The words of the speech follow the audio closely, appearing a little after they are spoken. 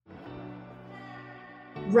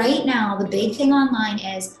Right now, the big thing online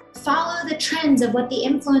is follow the trends of what the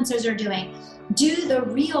influencers are doing. Do the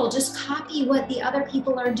reel, just copy what the other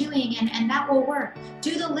people are doing and that will work.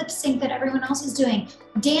 Do the lip sync that everyone else is doing.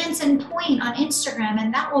 Dance and point on Instagram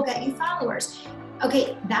and that will get you followers.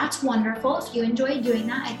 Okay, that's wonderful. If you enjoy doing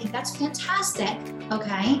that, I think that's fantastic,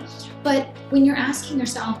 okay? But when you're asking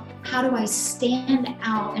yourself, how do I stand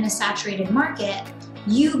out in a saturated market?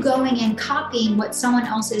 You going and copying what someone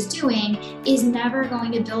else is doing is never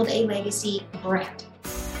going to build a legacy brand.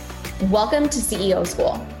 Welcome to CEO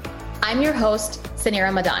School. I'm your host,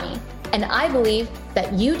 Sanira Madani, and I believe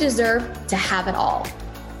that you deserve to have it all.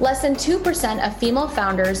 Less than 2% of female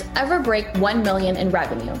founders ever break 1 million in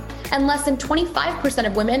revenue, and less than 25%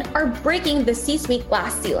 of women are breaking the C-suite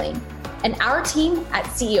glass ceiling. And our team at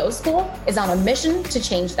CEO School is on a mission to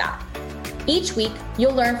change that. Each week,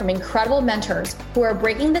 you'll learn from incredible mentors who are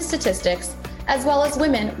breaking the statistics, as well as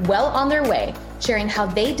women well on their way, sharing how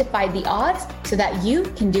they defied the odds so that you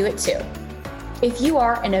can do it too. If you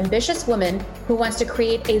are an ambitious woman who wants to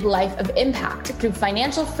create a life of impact through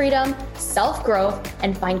financial freedom, self-growth,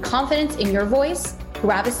 and find confidence in your voice,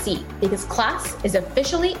 grab a seat because class is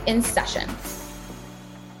officially in session.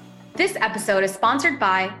 This episode is sponsored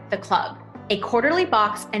by The Club, a quarterly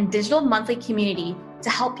box and digital monthly community to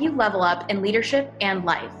help you level up in leadership and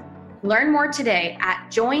life. Learn more today at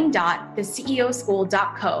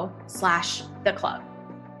join.theceoschool.co/theclub.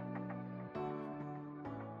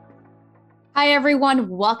 Hi, everyone.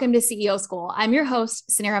 Welcome to CEO School. I'm your host,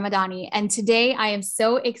 Sanira Madani, and today I am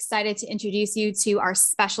so excited to introduce you to our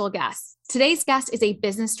special guest. Today's guest is a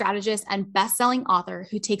business strategist and best-selling author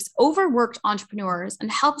who takes overworked entrepreneurs and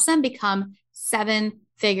helps them become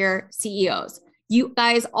seven-figure CEOs. You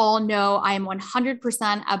guys all know I am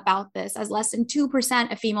 100% about this, as less than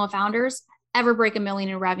 2% of female founders ever break $1 million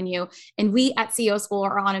in revenue, and we at CEO School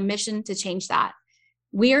are on a mission to change that.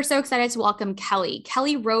 We are so excited to welcome Kelly.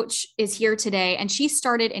 Kelly Roach is here today, and she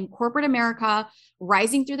started in corporate America,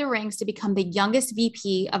 rising through the ranks to become the youngest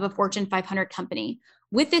VP of a Fortune 500 company.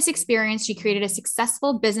 With this experience, she created a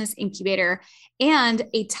successful business incubator and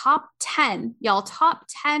a top 10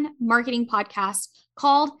 marketing podcast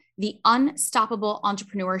called The Unstoppable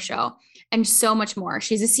Entrepreneur Show, and so much more.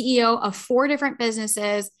 She's a CEO of 4 different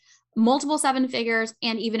businesses, multiple 7 figures,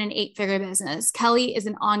 and even an 8-figure business. Kelly is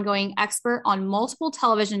an ongoing expert on multiple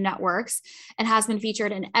television networks and has been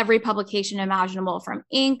featured in every publication imaginable, from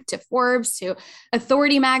Inc. to Forbes to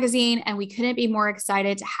Authority Magazine. And we couldn't be more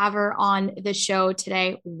excited to have her on the show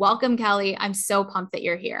today. Welcome, Kelly. I'm so pumped that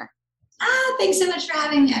you're here. Thanks so much for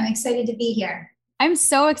having me. I'm excited to be here. I'm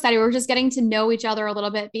so excited. We're just getting to know each other a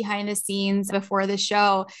little bit behind the scenes before the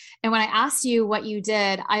show. And when I asked you what you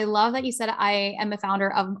did, I love that you said I am a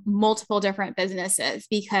founder of multiple different businesses,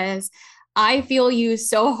 because I feel you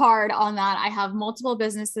so hard on that. I have multiple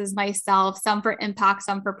businesses myself, some for impact,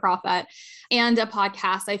 some for profit, and a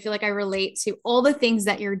podcast. I feel like I relate to all the things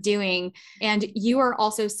that you're doing. And you are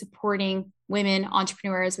also supporting women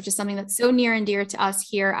entrepreneurs, which is something that's so near and dear to us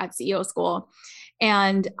here at CEO School.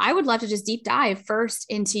 And I would love to just deep dive first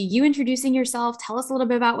into you introducing yourself. Tell us a little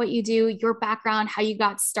bit about what you do, your background, how you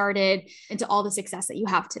got started, into all the success that you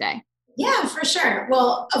have today. Yeah, for sure.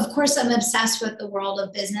 Well, of course, I'm obsessed with the world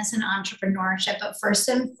of business and entrepreneurship, but first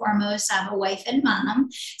and foremost, I have a wife and mom.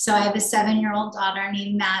 So I have a 7-year-old daughter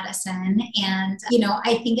named Madison. And,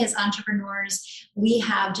 I think as entrepreneurs, we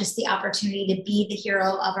have just the opportunity to be the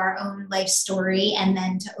hero of our own life story, and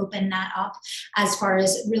then to open that up as far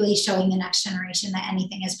as really showing the next generation that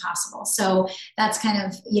anything is possible. So that's kind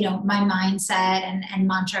of, my mindset and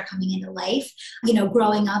mantra coming into life.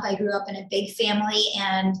 Growing up, I grew up in a big family,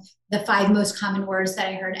 and the 5 most common words that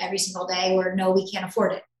I heard every single day were, no, we can't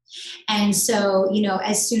afford it. And so,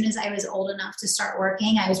 as soon as I was old enough to start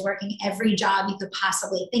working, I was working every job you could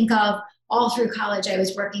possibly think of. All through college, I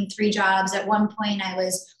was working 3 jobs. At one point, I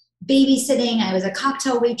was babysitting. I was a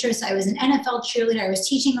cocktail waitress. I was an NFL cheerleader. I was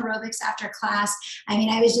teaching aerobics after class.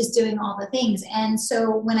 I was just doing all the things. And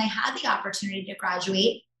so when I had the opportunity to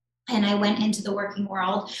graduate, and I went into the working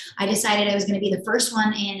world, I decided I was going to be the first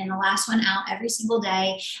one in and the last one out every single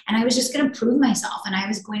day. And I was just going to prove myself. And I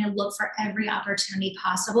was going to look for every opportunity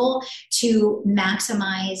possible to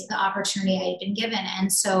maximize the opportunity I had been given.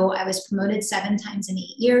 And so I was promoted 7 times in 8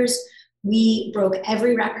 years. We broke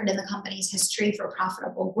every record in the company's history for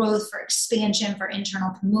profitable growth, for expansion, for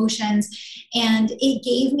internal promotions. And it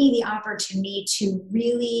gave me the opportunity to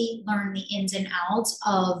really learn the ins and outs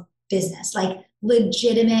of business, like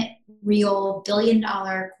legitimate, real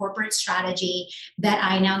billion-dollar corporate strategy that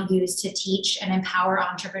I now use to teach and empower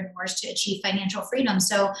entrepreneurs to achieve financial freedom.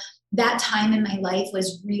 So that time in my life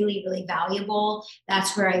was really, really valuable.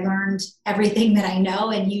 That's where I learned everything that I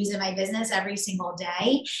know and use in my business every single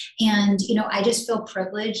day. And, I just feel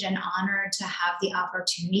privileged and honored to have the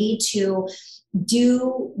opportunity to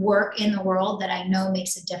do work in the world that I know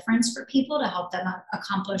makes a difference for people to help them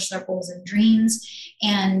accomplish their goals and dreams.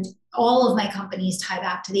 And all of my companies tie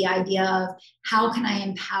back to the idea of how can I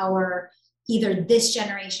empower either this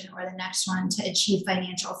generation or the next one to achieve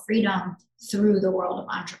financial freedom through the world of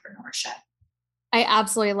entrepreneurship. I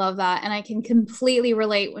absolutely love that. And I can completely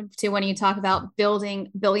relate to when you talk about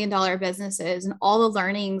building billion-dollar businesses and all the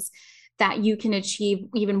learnings that you can achieve,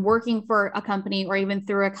 even working for a company or even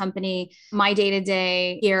through a company. My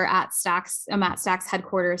day-to-day here at Stax, I'm at Stax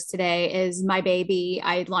headquarters today, is my baby.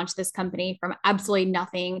 I launched this company from absolutely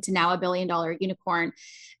nothing to now a billion-dollar unicorn.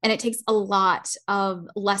 And it takes a lot of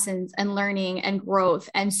lessons and learning and growth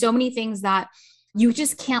and so many things that you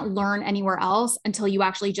just can't learn anywhere else until you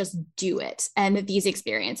actually just do it and these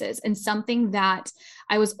experiences. And something that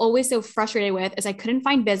I was always so frustrated with is I couldn't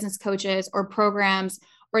find business coaches or programs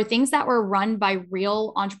or things that were run by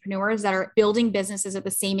real entrepreneurs that are building businesses at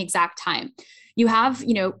the same exact time. You have,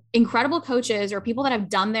 incredible coaches or people that have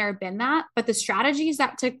done there, been that, but the strategies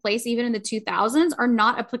that took place even in the 2000s are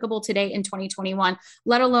not applicable today in 2021,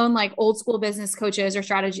 let alone like old school business coaches or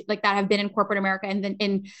strategy like that have been in corporate America and then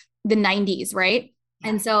in the 90s, right?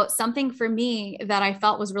 And so something for me that I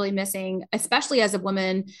felt was really missing, especially as a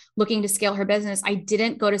woman looking to scale her business, I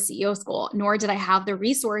didn't go to CEO school, nor did I have the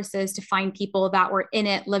resources to find people that were in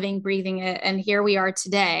it, living, breathing it. And here we are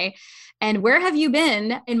today. And where have you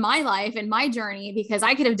been in my life, in my journey? Because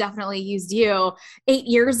I could have definitely used you 8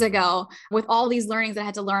 years ago with all these learnings I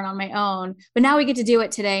had to learn on my own. But now we get to do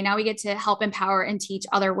it today. Now we get to help empower and teach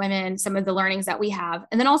other women some of the learnings that we have,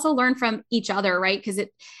 and then also learn from each other, right? Because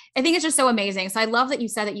I think it's just so amazing. So I love that you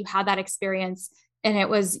said that you had that experience and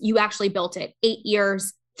you actually built it 8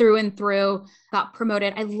 years through and through, got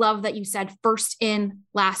promoted. I love that you said first in,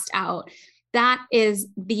 last out. That is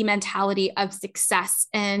the mentality of success.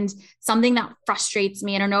 And something that frustrates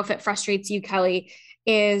me, I don't know if it frustrates you, Kelly,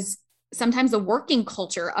 is sometimes the working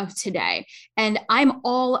culture of today. And I'm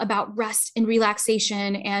all about rest and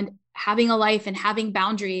relaxation and having a life and having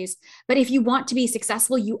boundaries. But if you want to be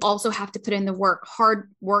successful, you also have to put in the work.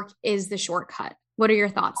 Hard work is the shortcut. What are your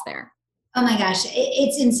thoughts there? Oh my gosh,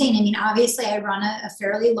 it's insane. I mean, obviously I run a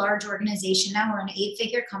fairly large organization now. We're an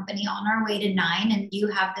 8-figure company on our way to 9, and you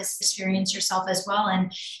have this experience yourself as well. And,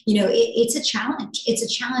 it's a challenge. It's a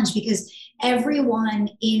challenge because everyone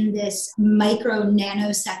in this micro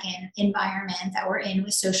nanosecond environment that we're in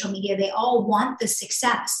with social media, they all want the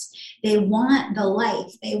success. They want the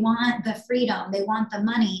life. They want the freedom. They want the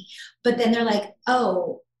money. But then they're like,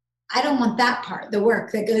 oh, I don't want that part, the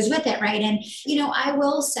work that goes with it, right? And, I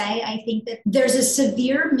will say, I think that there's a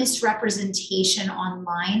severe misrepresentation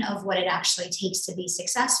online of what it actually takes to be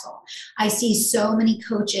successful. I see so many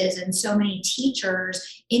coaches and so many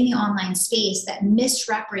teachers in the online space that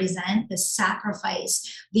misrepresent the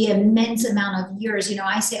sacrifice, the immense amount of years.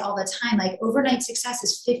 I say all the time, like overnight success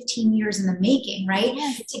is 15 years in the making, right?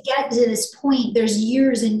 Yes. To get to this point, there's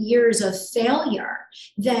years and years of failure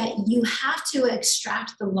that you have to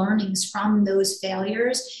extract the learnings from those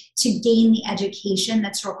failures to gain the education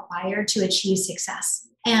that's required to achieve success.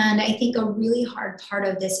 And I think a really hard part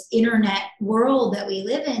of this internet world that we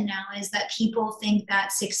live in now is that people think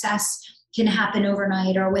that success can happen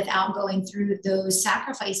overnight or without going through those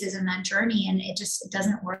sacrifices in that journey. And it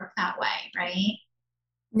doesn't work that way, right?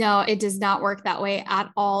 No, it does not work that way at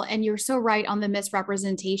all. And you're so right on the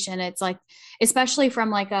misrepresentation. It's like, especially from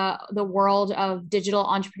like the world of digital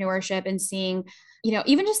entrepreneurship and seeing,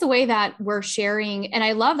 even just the way that we're sharing. And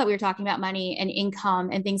I love that we were talking about money and income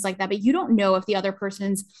and things like that, but you don't know if the other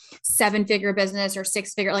person's 7-figure business or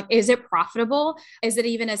 6-figure, like, is it profitable? Is it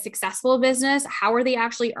even a successful business? How are they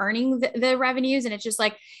actually earning the revenues? And it's just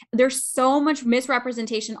like, there's so much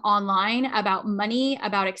misrepresentation online about money,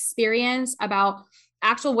 about experience, about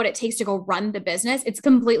actual what it takes to go run the business. It's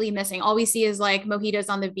completely missing. All we see is like mojitos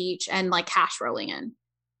on the beach and like cash rolling in.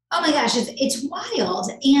 Oh my gosh, it's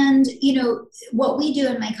wild. And, what we do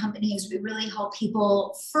in my company is we really help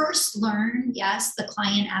people first learn, yes, the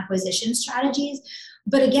client acquisition strategies.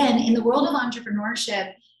 But again, in the world of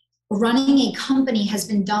entrepreneurship, running a company has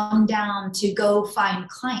been dumbed down to go find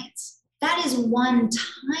clients. That is one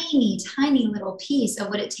tiny, tiny little piece of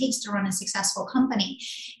what it takes to run a successful company.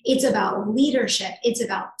 It's about leadership. It's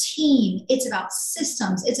about team. It's about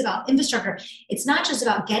systems. It's about infrastructure. It's not just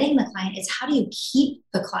about getting the client. It's how do you keep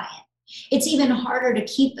the client? It's even harder to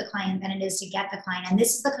keep the client than it is to get the client. And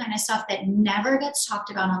this is the kind of stuff that never gets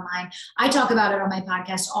talked about online. I talk about it on my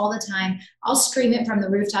podcast all the time. I'll scream it from the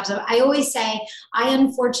rooftops. I always say, I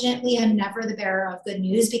unfortunately am never the bearer of good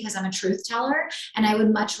news because I'm a truth teller. And I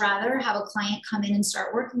would much rather have a client come in and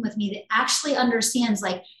start working with me that actually understands,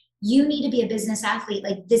 like, you need to be a business athlete.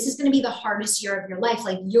 Like, this is going to be the hardest year of your life.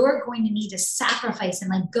 Like, you're going to need to sacrifice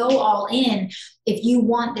and like go all in if you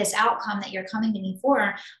want this outcome that you're coming to me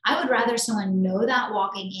for. I would rather someone know that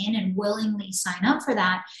walking in and willingly sign up for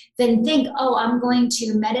that than think, oh, I'm going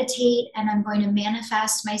to meditate and I'm going to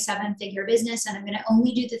manifest my 7-figure business and I'm going to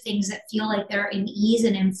only do the things that feel like they're in ease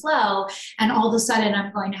and in flow. And all of a sudden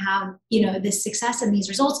I'm going to have, this success and these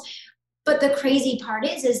results. But the crazy part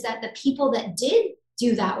is that the people that did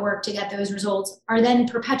do that work to get those results are then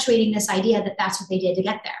perpetuating this idea that that's what they did to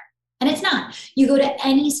get there. And it's not. You go to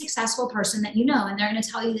any successful person that you know, and they're going to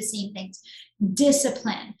tell you the same things.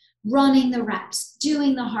 Discipline, running the reps,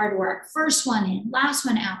 doing the hard work, first one in, last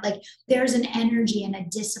one out. Like, there's an energy and a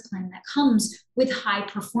discipline that comes with high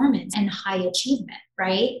performance and high achievement,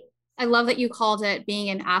 right? I love that you called it being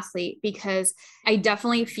an athlete, because I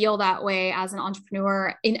definitely feel that way as an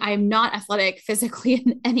entrepreneur. And I'm not athletic physically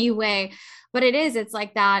in any way, but it's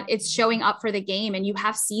like that. It's showing up for the game, and you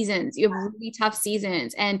have seasons, you have really tough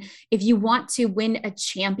seasons. And if you want to win a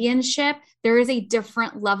championship, there is a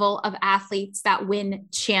different level of athletes that win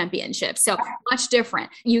championships. So much different.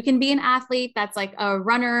 You can be an athlete that's like a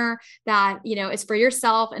runner that, is for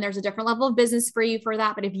yourself, and there's a different level of business for you for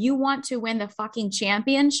that. But if you want to win the fucking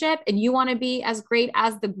championship and you want to be as great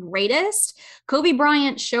as the greatest, Kobe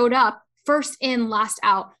Bryant showed up first in, last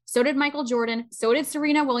out. So did Michael Jordan. So did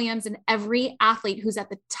Serena Williams. And every athlete who's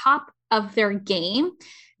at the top of their game,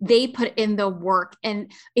 they put in the work.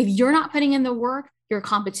 And if you're not putting in the work, your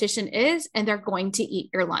competition is, and they're going to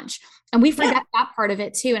eat your lunch. And we forget that part of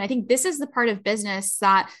it too. And I think this is the part of business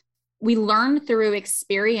that we learn through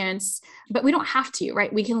experience, but we don't have to,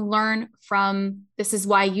 right? We can learn from, this is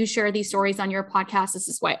why you share these stories on your podcast. This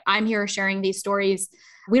is why I'm here sharing these stories.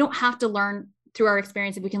 We don't have to learn through our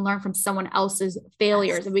experience if we can learn from someone else's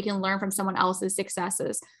failures, if we can learn from someone else's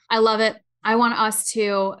successes. I love it. I want us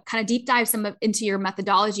to kind of deep dive into your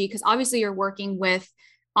methodology, because obviously you're working with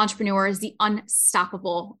entrepreneurs, the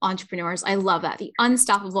unstoppable entrepreneurs. I love that. The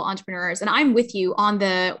unstoppable entrepreneurs. And I'm with you on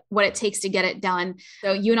what it takes to get it done.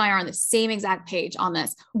 So you and I are on the same exact page on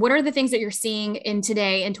this. What are the things that you're seeing in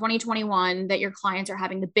 2021 that your clients are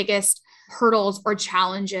having the biggest hurdles or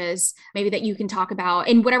challenges, maybe that you can talk about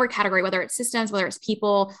in whatever category, whether it's systems, whether it's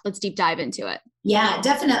people? Let's deep dive into it. Yeah,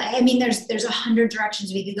 definitely. I mean, there's 100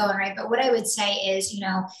 directions we could go in, right? But what I would say is,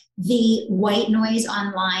 the white noise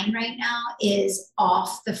online right now is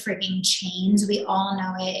off the freaking chains. We all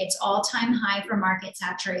know it. It's all-time high for market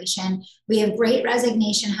saturation. We have great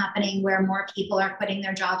resignation happening where more people are quitting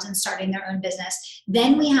their jobs and starting their own business.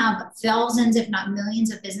 Then we have thousands, if not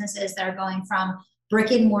millions, of businesses that are going from brick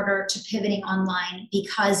and mortar to pivoting online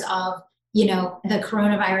because of, the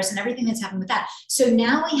coronavirus and everything that's happened with that. So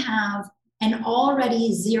now we have an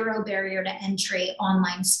already zero barrier to entry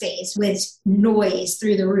online space with noise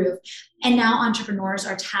through the roof. And now entrepreneurs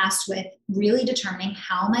are tasked with really determining,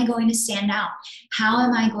 how am I going to stand out? How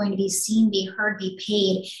am I going to be seen, be heard, be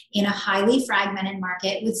paid in a highly fragmented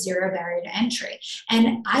market with zero barrier to entry?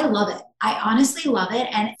 And I love it. I honestly love it.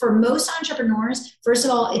 And for most entrepreneurs, first of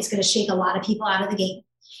all, it's going to shake a lot of people out of the game.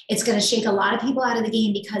 It's going to shake a lot of people out of the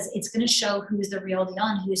game because it's going to show who's the real deal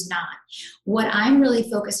and who's not. What I'm really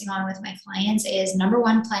focusing on with my clients is, number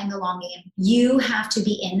one, playing the long game. You have to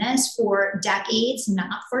be in this for decades,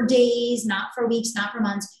 not for days, not for weeks, not for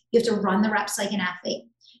months. You have to run the reps like an athlete.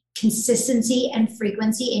 Consistency and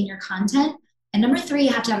frequency in your content. And number three,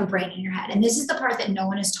 you have to have a brain in your head. And this is the part that no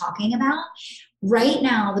one is talking about. Right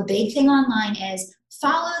now, the big thing online is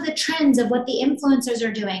follow the trends of what the influencers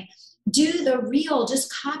are doing. Do the reel,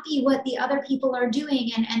 just copy what the other people are doing,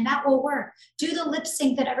 and that will work. Do the lip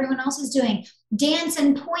sync that everyone else is doing. Dance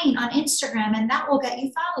and point on Instagram, and that will get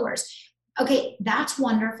you followers. Okay, that's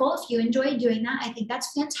wonderful. If you enjoy doing that, I think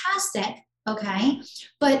that's fantastic. Okay,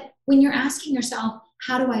 but when you're asking yourself,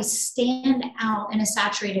 how do I stand out in a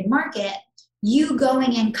saturated market? You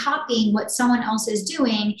going and copying what someone else is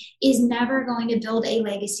doing is never going to build a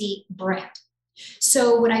legacy brand.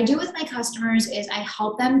 So what I do with my customers is I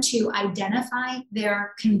help them to identify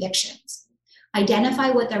their convictions, identify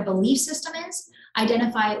what their belief system is,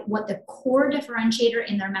 identify what the core differentiator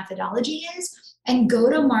in their methodology is, and go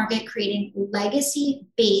to market creating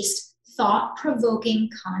legacy-based, thought-provoking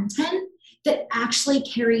content that actually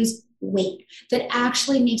carries weight, that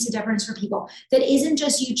actually makes a difference for people, that isn't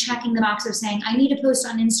just you checking the box of saying, I need to post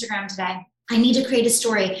on Instagram today. I need to create a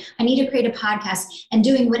story. I need to create a podcast, and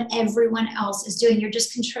doing what everyone else is doing. You're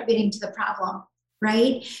just contributing to the problem,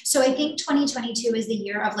 right? So I think 2022 is the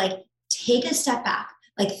year of like, take a step back,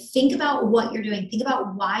 like think about what you're doing, think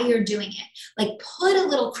about why you're doing it, like put a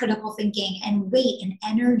little critical thinking and weight and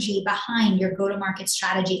energy behind your go-to-market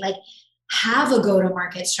strategy. Like have a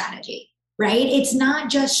go-to-market strategy, right? It's not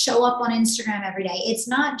just show up on Instagram every day. It's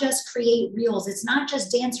not just create reels. It's not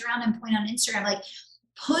just dance around and point on Instagram. Like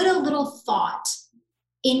put a little thought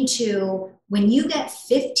into when you get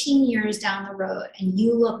 15 years down the road and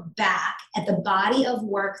you look back at the body of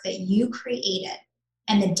work that you created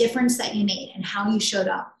and the difference that you made and how you showed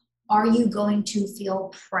up. Are you going to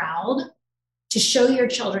feel proud to show your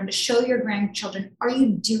children, to show your grandchildren? Are you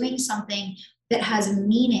doing something that has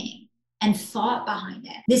meaning and thought behind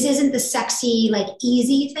it? This isn't the sexy, like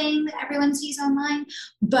easy thing that everyone sees online.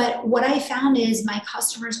 But what I found is my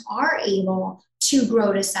customers are able to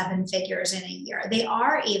grow to 7 figures in a year. They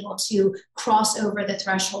are able to cross over the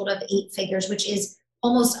threshold of 8 figures, which is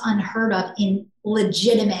almost unheard of in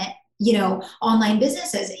legitimate, online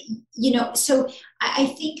businesses, so I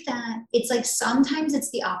think that it's like, sometimes it's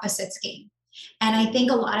the opposites game. And I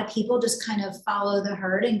think a lot of people just kind of follow the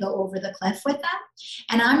herd and go over the cliff with them.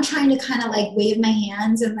 And I'm trying to kind of like wave my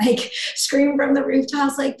hands and like scream from the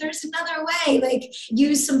rooftops, like there's another way, like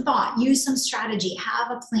use some thought, use some strategy,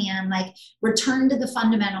 have a plan, like return to the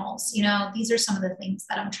fundamentals. These are some of the things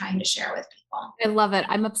that I'm trying to share with people. I love it.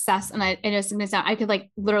 I'm obsessed. And I know it's going to sound, I could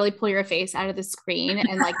like literally pull your face out of the screen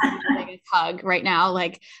and like, like a hug right now.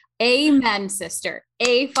 Like, amen, sister.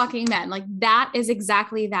 A fucking men. Like that is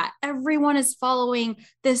exactly that. Everyone is following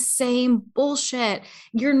the same bullshit.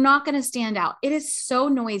 You're not going to stand out. It is so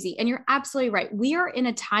noisy. And you're absolutely right. We are in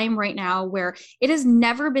a time right now where it has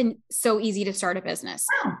never been so easy to start a business,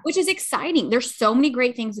 which is exciting. There's so many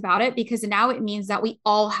great things about it because now it means that we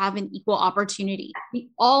all have an equal opportunity. We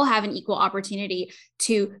all have an equal opportunity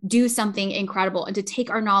to do something incredible and to take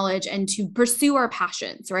our knowledge and to pursue our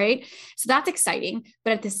passions, right? So that's exciting.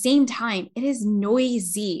 But at the same time, it is noisy.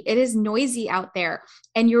 It is noisy out there.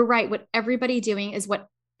 And you're right. What everybody doing is what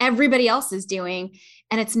everybody else is doing.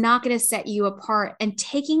 And it's not going to set you apart. And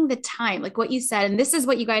taking the time, like what you said, and this is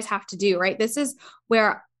what you guys have to do, right? This is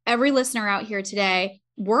where every listener out here today,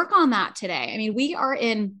 work on that today. I mean, we are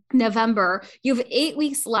in November. You have 8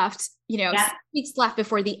 weeks left, 6 weeks left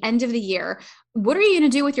before the end of the year. What are you going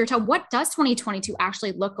to do with your time? What does 2022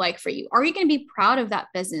 actually look like for you? Are you going to be proud of that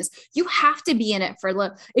business? You have to be in it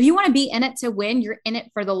if you want to be in it to win, you're in it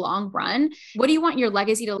for the long run. What do you want your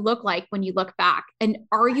legacy to look like when you look back? And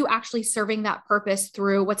are you actually serving that purpose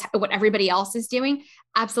through what everybody else is doing?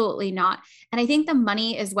 Absolutely not. And I think the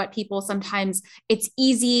money is what people sometimes, it's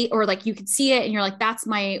easy, or like you could see it and you're like, that's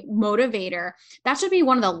my motivator. That should be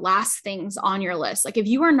one of the last things on your list. Like if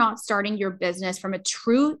you are not starting your business from a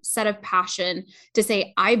true set of passion to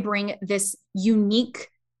say, I bring this unique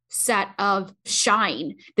set of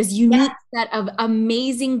shine, this unique set of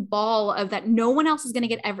amazing ball of that no one else is going to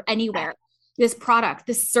get anywhere. This product,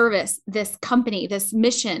 this service, this company, this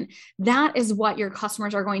mission, that is what your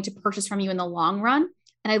customers are going to purchase from you in the long run.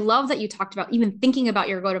 And I love that you talked about even thinking about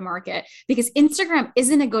your go-to-market, because Instagram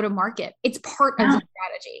isn't a go-to-market. It's part of the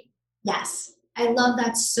strategy. Yes. I love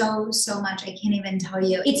that so much. I can't even tell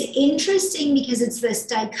you. It's interesting because it's this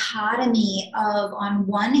dichotomy of, on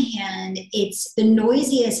one hand, it's the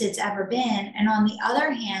noisiest it's ever been. And on the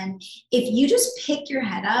other hand, if you just pick your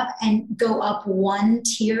head up and go up one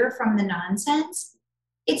tier from the nonsense,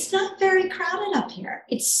 it's not very crowded up here.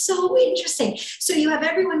 It's so interesting. So you have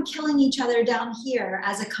everyone killing each other down here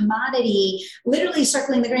as a commodity, literally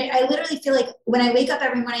circling the grain. I literally feel like when I wake up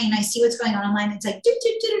every morning and I see what's going on online, it's like,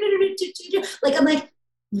 like, I'm like,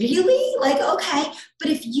 really? Like, okay.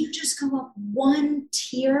 But if you just go up one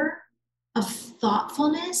tier of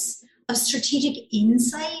thoughtfulness, of strategic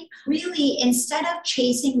insight, really, instead of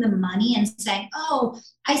chasing the money and saying, oh,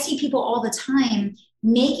 I see people all the time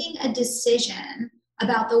making a decision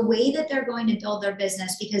about the way that they're going to build their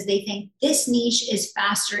business because they think this niche is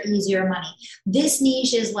faster, easier money. This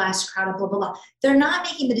niche is less crowded, blah, blah, blah. They're not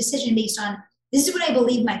making the decision based on, this is what I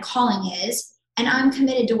believe my calling is, and I'm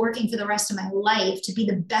committed to working for the rest of my life to be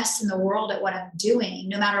the best in the world at what I'm doing,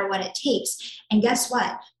 no matter what it takes. And guess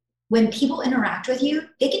what? When people interact with you,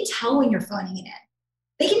 they can tell when you're phoning it in.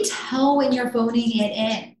 They can tell when you're phoning it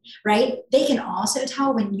in, right? They can also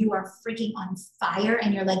tell when you are freaking on fire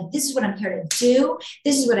and you're like, this is what I'm here to do.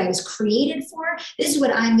 This is what I was created for. This is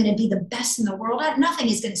what I'm going to be the best in the world at. Nothing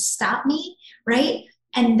is going to stop me, right?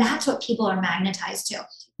 And that's what people are magnetized to.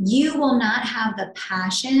 you will not have the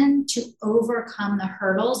passion to overcome the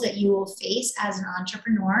hurdles that you will face as an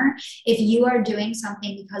entrepreneur if you are doing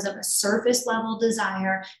something because of a surface level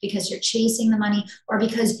desire, because you're chasing the money, or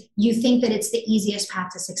because you think that it's the easiest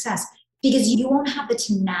path to success, because you won't have the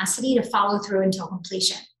tenacity to follow through until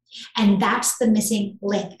completion. And that's the missing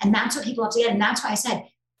link. And that's what people have to get. And that's why I said,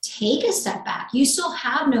 take a step back. You still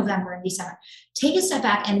have November and December. Take a step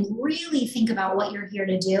back and really think about what you're here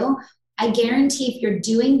to do. I guarantee if you're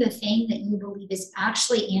doing the thing that you believe is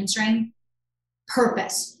actually answering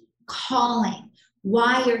purpose, calling,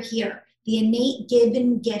 why you're here, the innate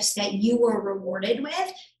given gifts that you were rewarded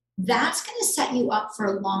with, that's going to set you up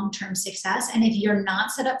for long-term success. And if you're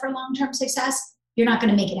not set up for long-term success, you're not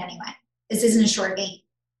going to make it anyway. This isn't a short game,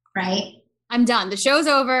 right? I'm done. The show's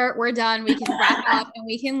over. We're done. We can wrap up and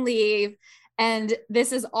we can leave. And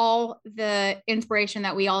this is all the inspiration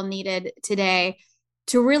that we all needed today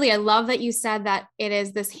to really, I love that you said that it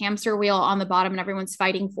is this hamster wheel on the bottom and everyone's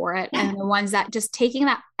fighting for it. And the ones that just taking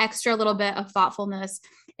that extra little bit of thoughtfulness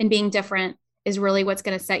and being different is really what's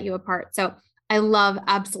going to set you apart. So I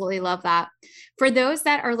absolutely love that. For those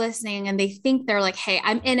that are listening and they think they're like, hey,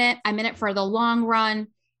 I'm in it for the long run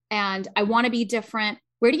and I want to be different.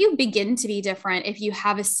 Where do you begin to be different if you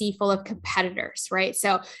have a sea full of competitors, right?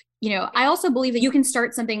 So, I also believe that you can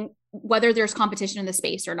start something whether there's competition in the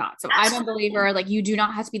space or not. So I'm a believer, like you do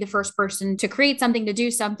not have to be the first person to create something, to do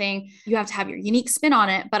something. You have to have your unique spin on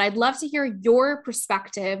it. But I'd love to hear your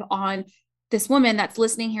perspective on this woman that's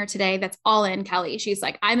listening here today. That's all in, Kelly. She's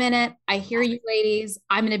like, I'm in it. I hear you ladies.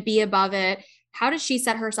 I'm going to be above it. How does she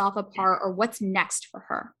set herself apart or what's next for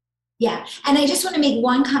her? Yeah. And I just want to make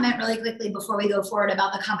one comment really quickly before we go forward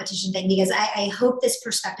about the competition thing, because I hope this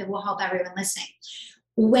perspective will help everyone listening.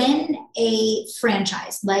 When a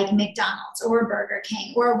franchise like McDonald's or Burger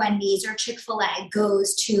King or Wendy's or Chick-fil-A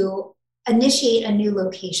goes to initiate a new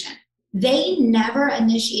location, they never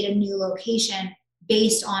initiate a new location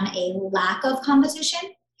based on a lack of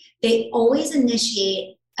competition. They always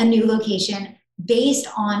initiate a new location based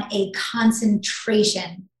on a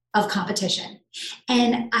concentration of competition.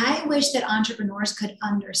 And I wish that entrepreneurs could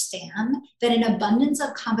understand that an abundance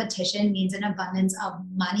of competition means an abundance of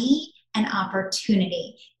money and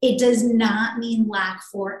opportunity. It does not mean lack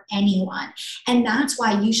for anyone. And that's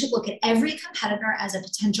why you should look at every competitor as a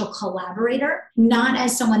potential collaborator, not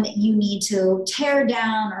as someone that you need to tear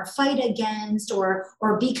down or fight against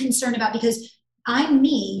or be concerned about, because I'm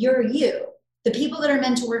me, you're you. The people that are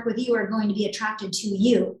meant to work with you are going to be attracted to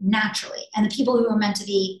you naturally. And the people who are meant to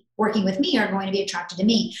be working with me are going to be attracted to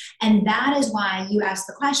me. And that is why you ask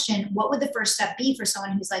the question, what would the first step be for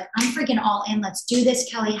someone who's like, I'm freaking all in, let's do this,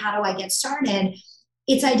 Kelly, how do I get started?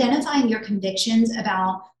 It's identifying your convictions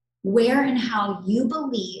about where and how you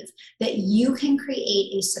believe that you can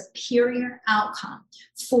create a superior outcome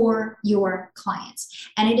for your clients.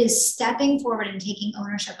 And it is stepping forward and taking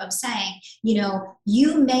ownership of saying,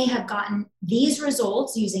 you may have gotten these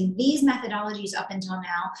results using these methodologies up until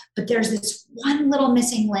now, but there's this one little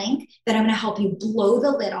missing link that I'm going to help you blow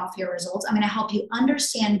the lid off your results. I'm going to help you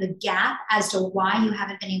understand the gap as to why you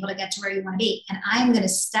haven't been able to get to where you want to be. And I'm going to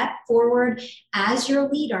step forward as your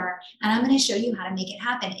leader, and I'm going to show you how to make it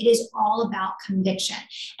happen. It is all about conviction.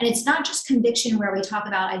 And it's not just conviction where we talk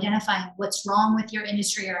about identifying what's wrong with your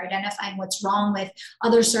industry or identifying what's wrong with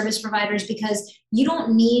other service providers, because you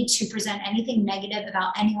don't need to present anything negative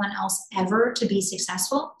about anyone else ever to be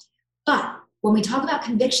successful. But when we talk about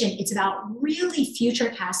conviction, it's about really future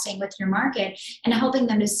casting with your market and helping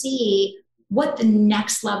them to see what the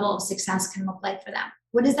next level of success can look like for them.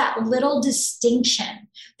 What is that little distinction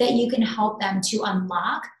that you can help them to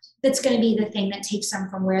unlock that's going to be the thing that takes them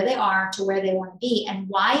from where they are to where they want to be? And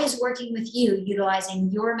why is working with you,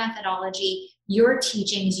 utilizing your methodology, your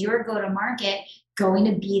teachings, your go-to-market going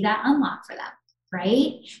to be that unlock for them?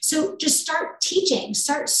 Right? So just start teaching,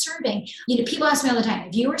 start serving. People ask me all the time,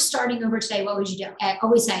 if you were starting over today, what would you do? I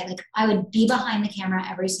always say, I would be behind the camera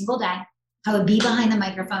every single day. I would be behind the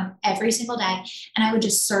microphone every single day, and I would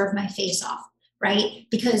just serve my face off, right?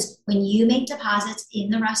 Because when you make deposits in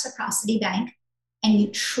the Reciprocity Bank and you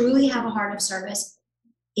truly have a heart of service,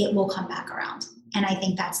 it will come back around. And I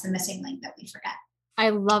think that's the missing link that we forget. I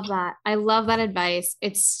love that. I love that advice.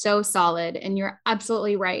 It's so solid. And you're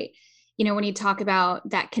absolutely right. When you talk about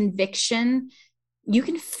that conviction, you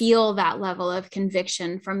can feel that level of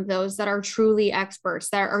conviction from those that are truly experts,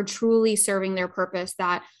 that are truly serving their purpose,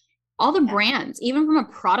 that all the brands, even from a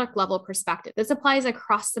product level perspective, this applies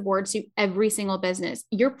across the board to every single business.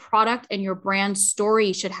 Your product and your brand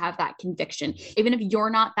story should have that conviction. Even if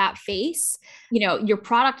you're not that face, your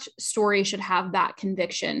product story should have that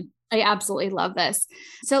conviction I absolutely love this.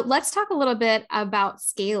 So let's talk a little bit about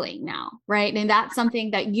scaling now, right? And that's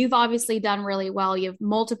something that you've obviously done really well. You have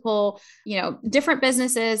multiple, different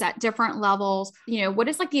businesses at different levels. What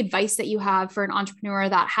is like the advice that you have for an entrepreneur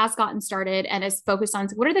that has gotten started and is focused on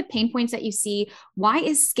what are the pain points that you see? Why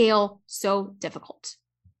is scale so difficult?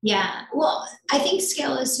 Yeah, well, I think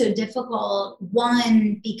scale is so difficult.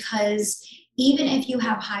 One, because even if you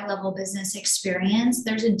have high level business experience,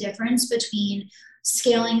 there's a difference between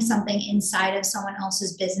scaling something inside of someone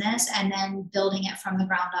else's business and then building it from the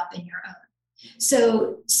ground up in your own.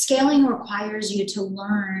 So, scaling requires you to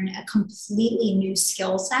learn a completely new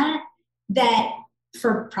skill set that,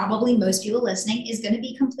 for probably most people listening, is going to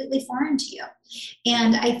be completely foreign to you.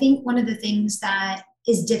 And I think one of the things that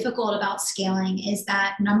is difficult about scaling is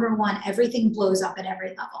that, number one, everything blows up at every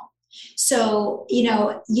level. So,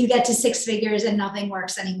 you get to 6 figures and nothing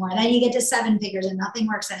works anymore. Then you get to 7 figures and nothing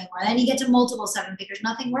works anymore. Then you get to multiple 7 figures,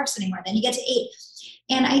 nothing works anymore. Then you get to 8.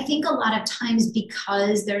 And I think a lot of times,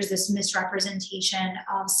 because there's this misrepresentation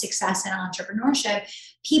of success in entrepreneurship,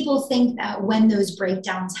 people think that when those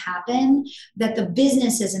breakdowns happen, that the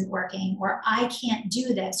business isn't working, or I can't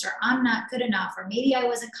do this, or I'm not good enough, or maybe I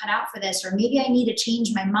wasn't cut out for this, or maybe I need to change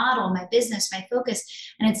my model, my business, my focus.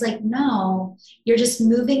 And it's like, no, you're just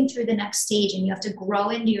moving through the next stage, and you have to grow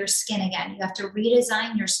into your skin again. You have to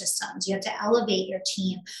redesign your systems. You have to elevate your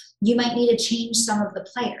team. You might need to change some of the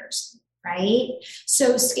players. Right?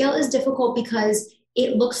 So scale is difficult because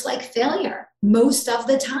it looks like failure most of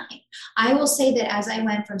the time. I will say that as I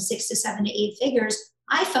went from 6 to 7 to 8 figures,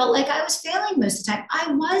 I felt like I was failing most of the time.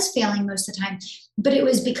 I was failing most of the time, but it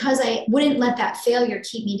was because I wouldn't let that failure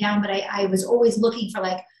keep me down. But I was always looking for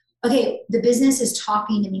like, okay, the business is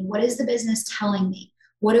talking to me. What is the business telling me?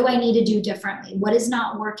 What do I need to do differently? What is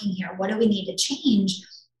not working here? What do we need to change?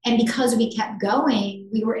 And because we kept going,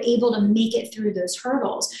 we were able to make it through those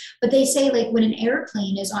hurdles. But they say, like, when an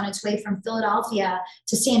airplane is on its way from Philadelphia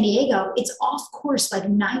to San Diego, it's off course like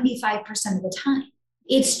 95% of the time.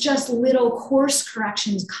 It's just little course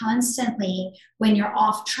corrections constantly when you're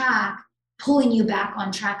off track, pulling you back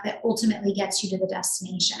on track, that ultimately gets you to the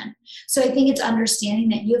destination. So I think it's understanding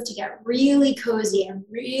that you have to get really cozy and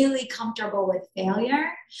really comfortable with failure.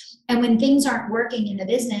 And when things aren't working in the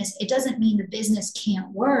business, it doesn't mean the business can't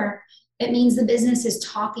work. It means the business is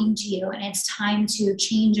talking to you, and it's time to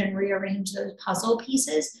change and rearrange those puzzle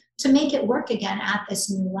pieces to make it work again at this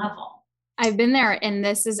new level. I've been there, and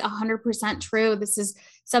this is 100% true. This is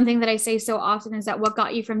something that I say so often, is that what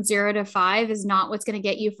got you from 0 to 5 is not what's going to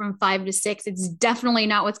get you from 5 to 6. It's definitely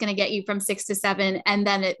not what's going to get you from 6 to 7. And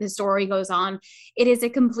then the story goes on. It is a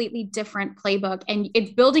completely different playbook, and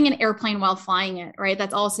it's building an airplane while flying it, right?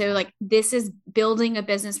 That's also like, this is building a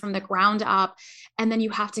business from the ground up. And then you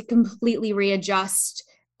have to completely readjust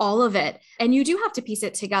all of it. And you do have to piece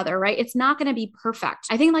it together, right? It's not going to be perfect.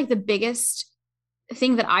 I think like the biggest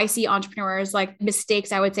thing that I see entrepreneurs, like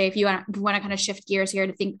mistakes, I would say, if you want to kind of shift gears here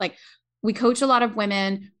to think, like, we coach a lot of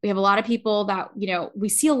women. We have a lot of people that, we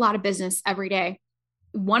see a lot of business every day.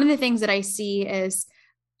 One of the things that I see is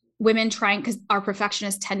women trying, because our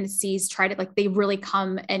perfectionist tendencies try to, like, they really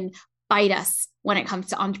come and bite us when it comes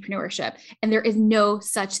to entrepreneurship. And there is no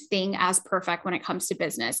such thing as perfect when it comes to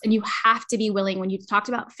business. And you have to be willing, when you talked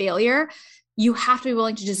about failure, you have to be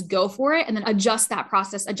willing to just go for it and then adjust that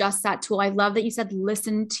process, adjust that tool. I love that you said,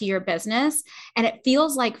 listen to your business. And it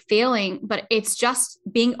feels like failing, but it's just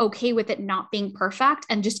being okay with it not being perfect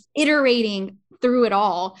and just iterating through it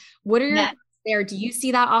all. What are your thoughts there? Do you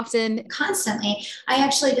see that often? Constantly. I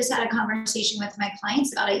actually just had a conversation with my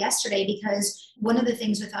clients about it yesterday, because one of the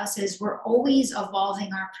things with us is we're always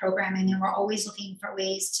evolving our programming, and we're always looking for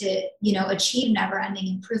ways to, achieve never-ending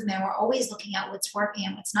improvement. We're always looking at what's working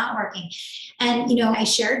and what's not working. And, I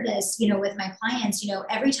shared this, with my clients,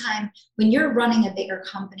 every time when you're running a bigger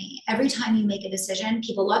company, every time you make a decision,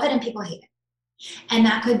 people love it and people hate it. And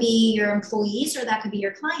that could be your employees or that could be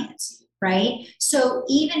your clients. Right? So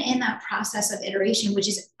even in that process of iteration, which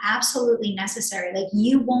is absolutely necessary, like,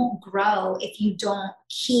 you won't grow if you don't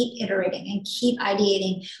keep iterating and keep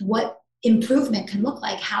ideating what improvement can look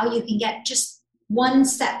like, how you can get just one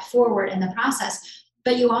step forward in the process.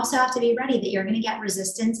 But you also have to be ready that you're going to get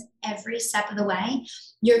resistance every step of the way.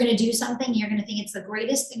 You're going to do something, you're going to think it's the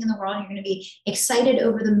greatest thing in the world. You're going to be excited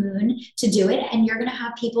over the moon to do it. And you're going to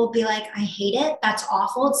have people be like, I hate it. That's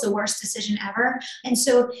awful. It's the worst decision ever. And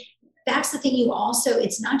so that's the thing.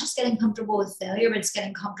 It's not just getting comfortable with failure, but it's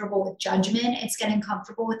getting comfortable with judgment. It's getting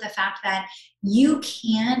comfortable with the fact that you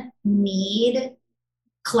can't need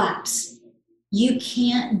claps. You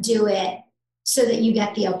can't do it so that you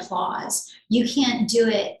get the applause. You can't do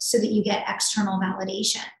it so that you get external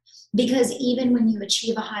validation. Because even when you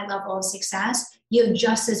achieve a high level of success, you have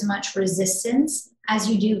just as much resistance as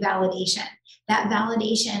you do validation. That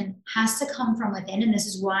validation has to come from within. And this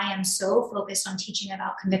is why I'm so focused on teaching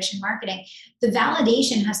about conviction marketing. The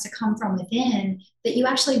validation has to come from within, that you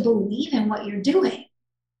actually believe in what you're doing,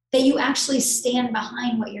 that you actually stand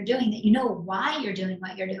behind what you're doing, that you know why you're doing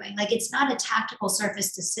what you're doing. Like, it's not a tactical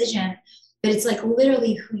surface decision, but it's like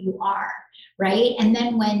literally who you are, right? And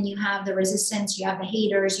then when you have the resistance, you have the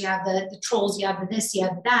haters, you have the trolls, you have the this, you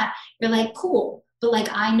have the that, you're like, cool, but like,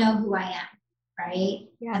 I know who I am. Right.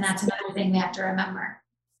 Yes. And that's another thing we have to remember.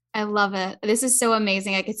 I love it. This is so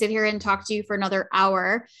amazing. I could sit here and talk to you for another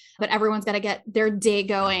hour, but everyone's got to get their day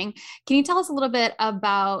going. Can you tell us a little bit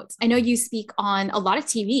about, I know you speak on a lot of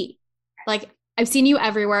TV, like I've seen you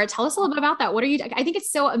everywhere. Tell us a little bit about that. What are you, I think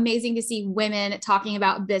it's so amazing to see women talking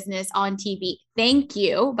about business on TV. Thank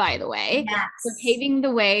you, by the way, for paving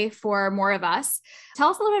the way for more of us. Tell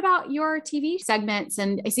us a little bit about your TV segments.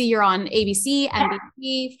 And I see you're on ABC,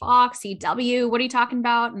 NBC, Fox, CW. What are you talking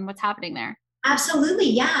about and what's happening there? Absolutely.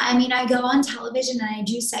 Yeah. I mean, I go on television and I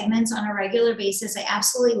do segments on a regular basis. I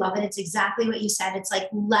absolutely love it. It's exactly what you said. It's like,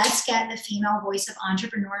 let's get the female voice of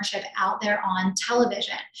entrepreneurship out there on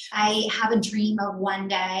television. I have a dream of one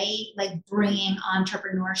day, like bringing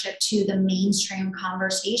entrepreneurship to the mainstream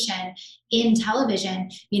conversation in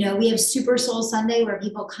television. You know, we have Super Soul Sunday where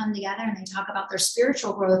people come together and they talk about their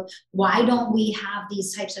spiritual growth. Why don't we have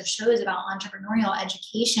these types of shows about entrepreneurial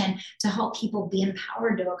education to help people be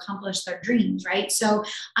empowered to accomplish their dreams, right? So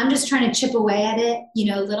I'm just trying to chip away at it, you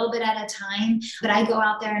know, a little bit at a time. But I go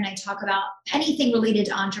out there and I talk about anything related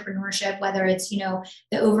to entrepreneurship, whether it's, you know,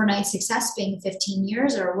 the overnight success being 15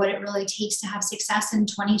 years or what it really takes to have success in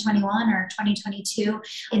 2021 or 2022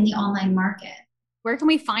 in the online market. Where can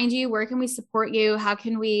we find you? Where can we support you? How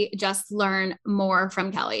can we just learn more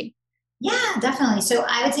from Kelly? Yeah, definitely. So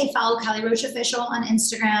I would say follow Kelly Roach Official on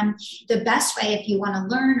Instagram. The best way, if you want to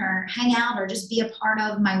learn or hang out or just be a part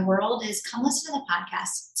of my world, is come listen to the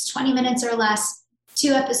podcast. It's 20 minutes or less,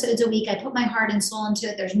 2 episodes a week. I put my heart and soul into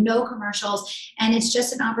it. There's no commercials. And it's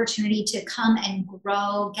just an opportunity to come and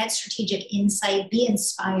grow, get strategic insight, be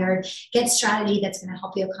inspired, get strategy that's going to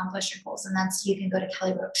help you accomplish your goals. And that's, you can go to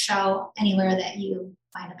Kelly Roach Show anywhere that you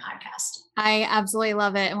find a podcast. I absolutely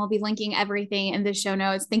love it. And we'll be linking everything in the show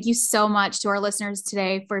notes. Thank you so much to our listeners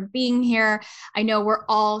today for being here. I know we're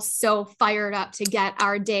all so fired up to get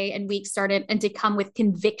our day and week started and to come with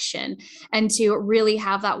conviction and to really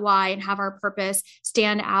have that why and have our purpose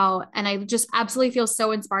stand out. And I just absolutely feel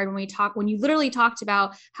so inspired when you literally talked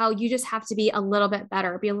about how you just have to be a little bit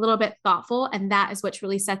better, be a little bit thoughtful. And that is what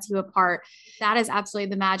really sets you apart. That is absolutely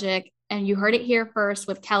the magic. And you heard it here first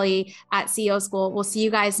with Kelly at CEO School. We'll see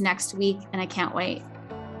you guys next week, and I can't wait.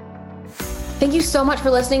 Thank you so much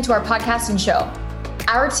for listening to our podcast and show.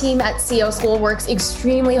 Our team at CEO School works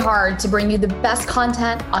extremely hard to bring you the best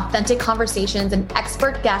content, authentic conversations, and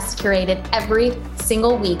expert guests curated every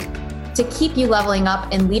single week to keep you leveling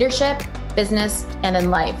up in leadership, business, and in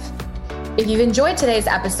life. If you've enjoyed today's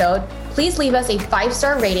episode, please leave us a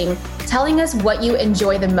 5-star rating telling us what you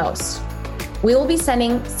enjoy the most. We will be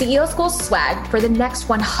sending CEO School swag for the next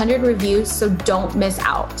 100 reviews, so don't miss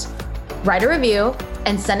out. Write a review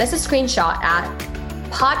and send us a screenshot at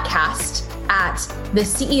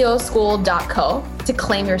podcast@theceoschool.co to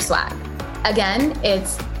claim your swag. Again,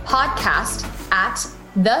 it's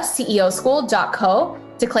podcast@theceoschool.co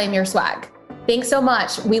to claim your swag. Thanks so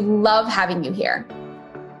much. We love having you here.